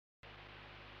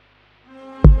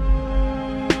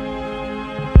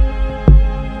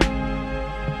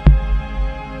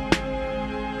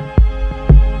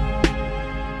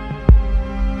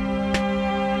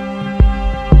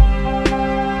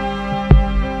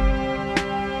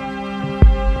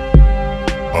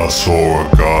saw a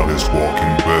goddess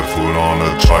walking barefoot on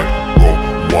a tightrope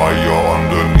wire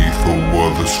underneath the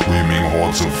world, the screaming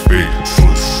hordes of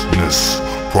facelessness,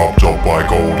 propped up by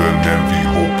golden envy,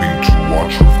 hoping to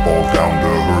watch her fall down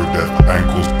to her death,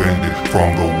 ankles bended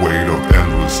from the weight of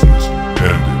endlessness.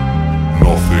 Ended.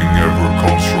 Nothing ever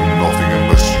comes from nothing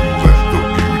unless you let the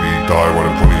beauty die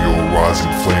right in front of your eyes,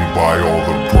 inflamed by all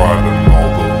the pride and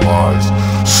all the lies.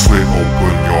 Slit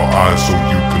open your eyes so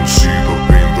you can see the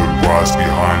pain that rise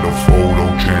behind a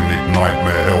photogenic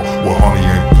nightmare hell where honey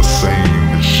ain't the same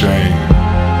as shame.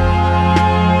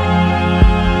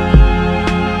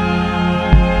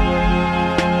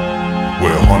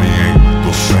 Where honey ain't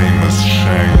the same as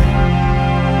shame.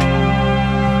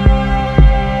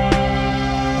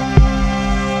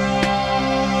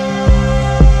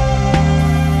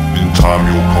 In time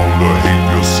you'll come to hate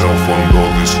yourself under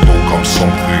this cloak. I'm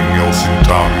something else. In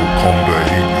time you'll come to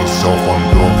hate yourself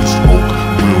under this cloak.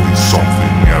 Really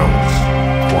something else.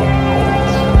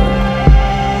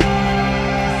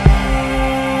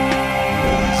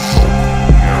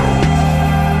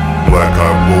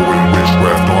 Black-eyed blowing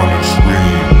witchcraft on your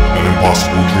screen. An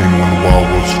impossible dream when the wild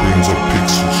world screams a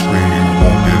pixel scream. You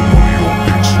won't get none of your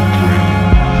pixel dreams.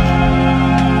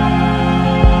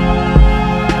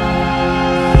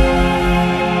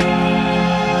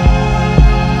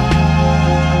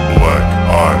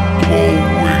 Black-eyed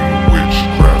blowing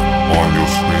witchcraft on your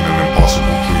screen. An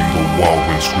impossible dream. The wild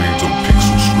wind screams a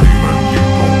pixel scream, and you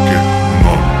don't get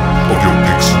none of your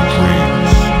pixel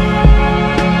dreams.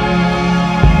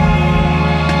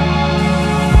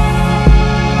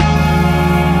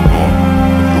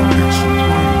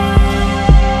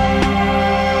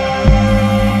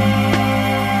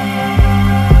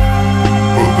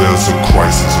 There's a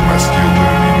crisis in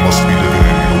masculinity, must be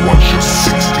divinity to watch your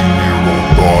 16-year-old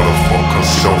daughter fuck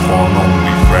herself on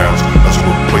OnlyFans as a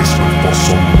replacement for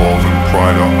some love and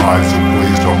pride. Her eyes are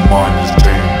glazed, her mind is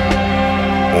tamed.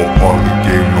 All part of the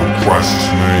game, no crisis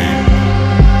name.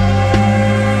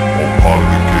 All part of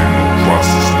the game, no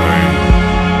crisis name.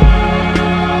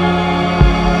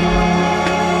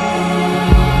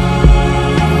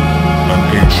 An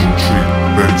ancient tree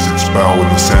bends its bough in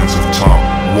the sands of time.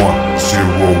 1, 0,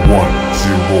 1, 0,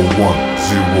 1,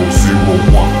 0, 0,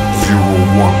 1, 0,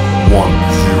 1, 1,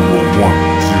 0, 1,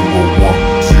 0, 1,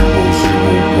 0,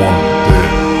 0, 1,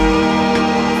 dead.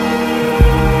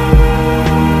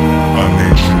 An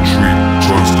ancient tree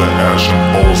turns to ash and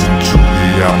falls into the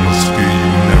atmosphere.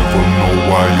 You never know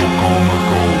where you're gonna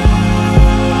go.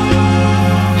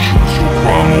 Choose your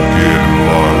crime or get in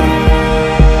line.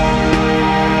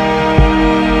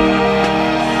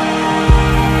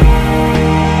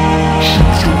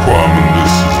 Crime and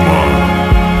this is mine.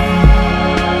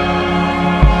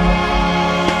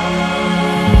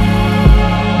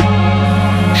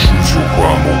 Choose your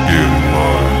crime or get in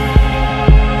line.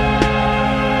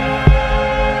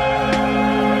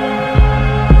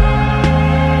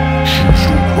 Choose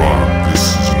your crime, this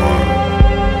is mine.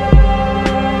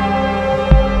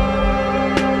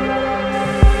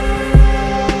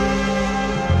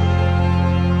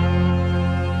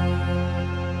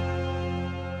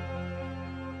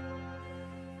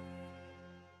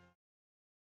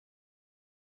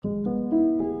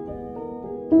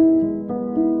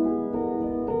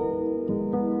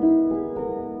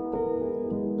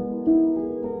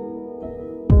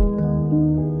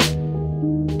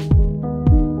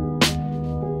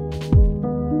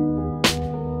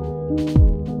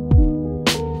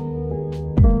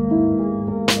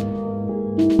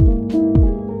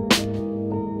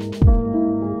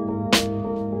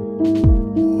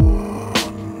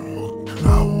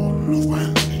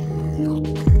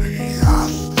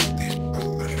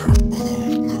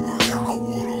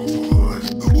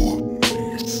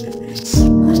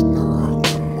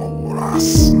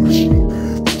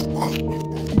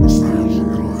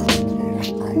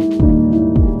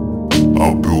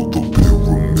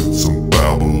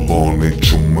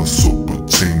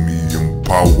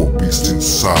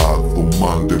 Inside the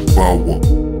mind devour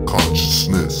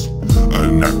consciousness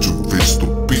and activates the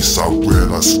beast. I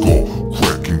read, I score,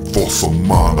 cracking force of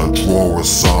mind. I draw a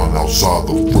sign outside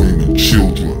the flaming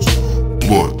children's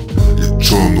blood.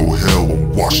 Eternal hell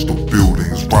and watch the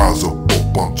buildings rise up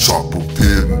on top of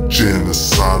hidden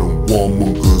genocide and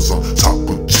warmongers on top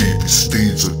of TV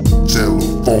steeds and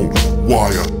telephone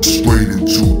wire straight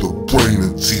into the brain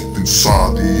and teeth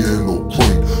inside the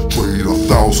endocrine. Trade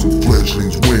 1,000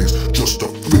 fledglings wings just to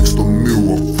fix the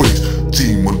mirror face.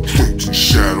 Demon draped in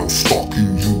shadow,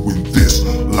 stalking you in this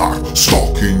life,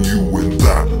 stalking you in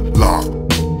that life.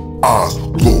 Eyes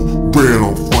glow red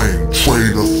on flame.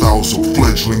 Trade 1,000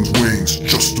 fledglings wings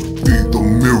just to feed the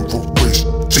mirror face.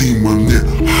 Demon demon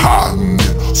in, hiding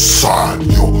inside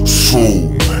your soul,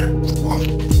 man.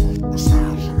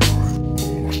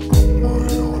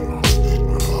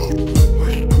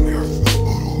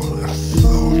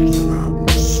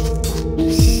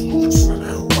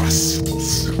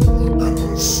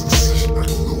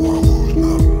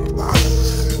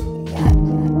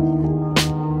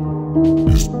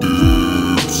 It's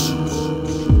Dibbz.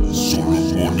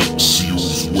 Solomonic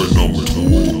seals when I'm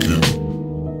talking.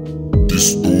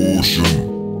 Distortion,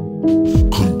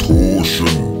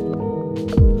 contortion,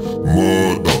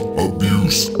 murder,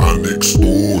 abuse and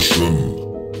extortion,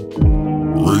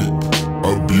 rape,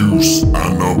 abuse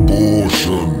and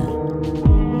abortion.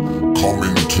 Come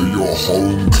into your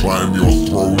home, climb your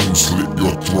throne, slit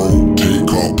your throat, take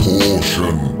a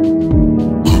portion.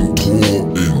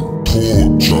 Contorting,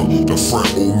 torture, the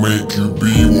threat will make you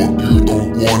be what you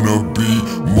don't wanna be.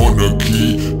 Monarchy,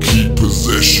 keep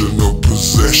possession of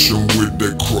possession with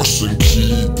their cross and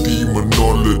key.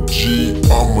 Demonology,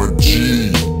 I'm a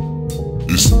G.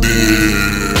 It's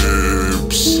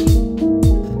Dibbz.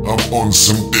 I'm on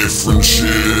some different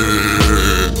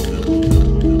shit.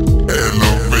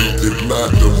 Elevated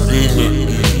like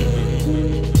divinity.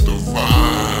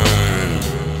 Divine.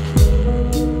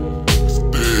 It's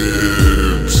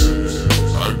Dibbz.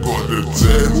 I got the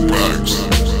 10 bags.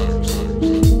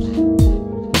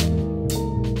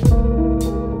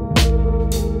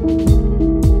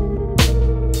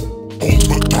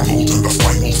 And the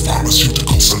final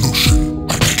pharmaceutical solution.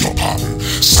 I beg your pardon.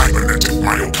 Cybernetic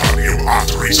myocardial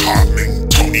arteries hardening.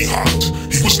 Tony Hart.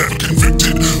 He was never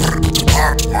convicted. Ripped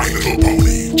apart, My Little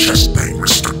Pony. Chest pain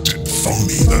restricted.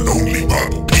 Phony, the lonely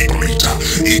purple people eater.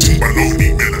 Eating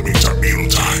baloney millimeter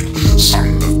mealtime.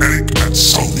 Son of Eric and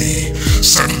Sony.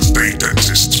 Seventh day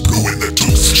dentist. Blue in the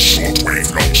tooth.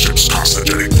 Shortwave longships.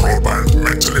 Carcinogenic broadband.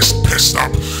 Mentalist pissed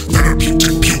up.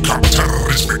 Therapeutic puke up.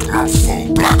 Terrorismic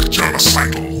mouthful. Black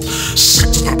germicidal.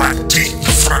 Sick to the back teeth,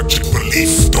 fragile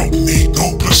belief. Don't need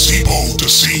no placebo to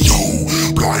see you.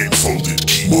 Blindfolded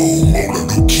chemo, molar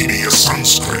leukemia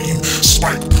sunscreen.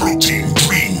 Spike protein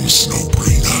dreams, no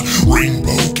brainer.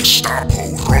 Rainbow,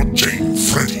 Gestapo, Rod, Jane,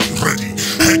 Freddy, ready.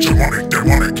 Hegemonic,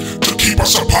 demonic, to keep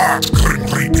us apart. Grim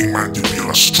raping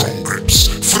mandibular strong grips.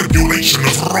 Fibrillation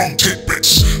of wrong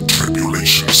tidbits.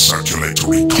 Tribulation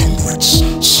circulatory conduits.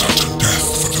 Certain death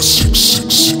for the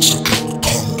 666 o'clock.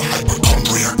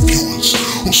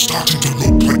 Starting to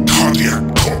look like cardiac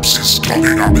corpses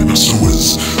clogging up in the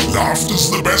sewers.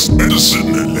 Laughter's the best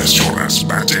medicine unless you're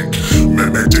asthmatic.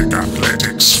 Mimetic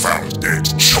athletics found dead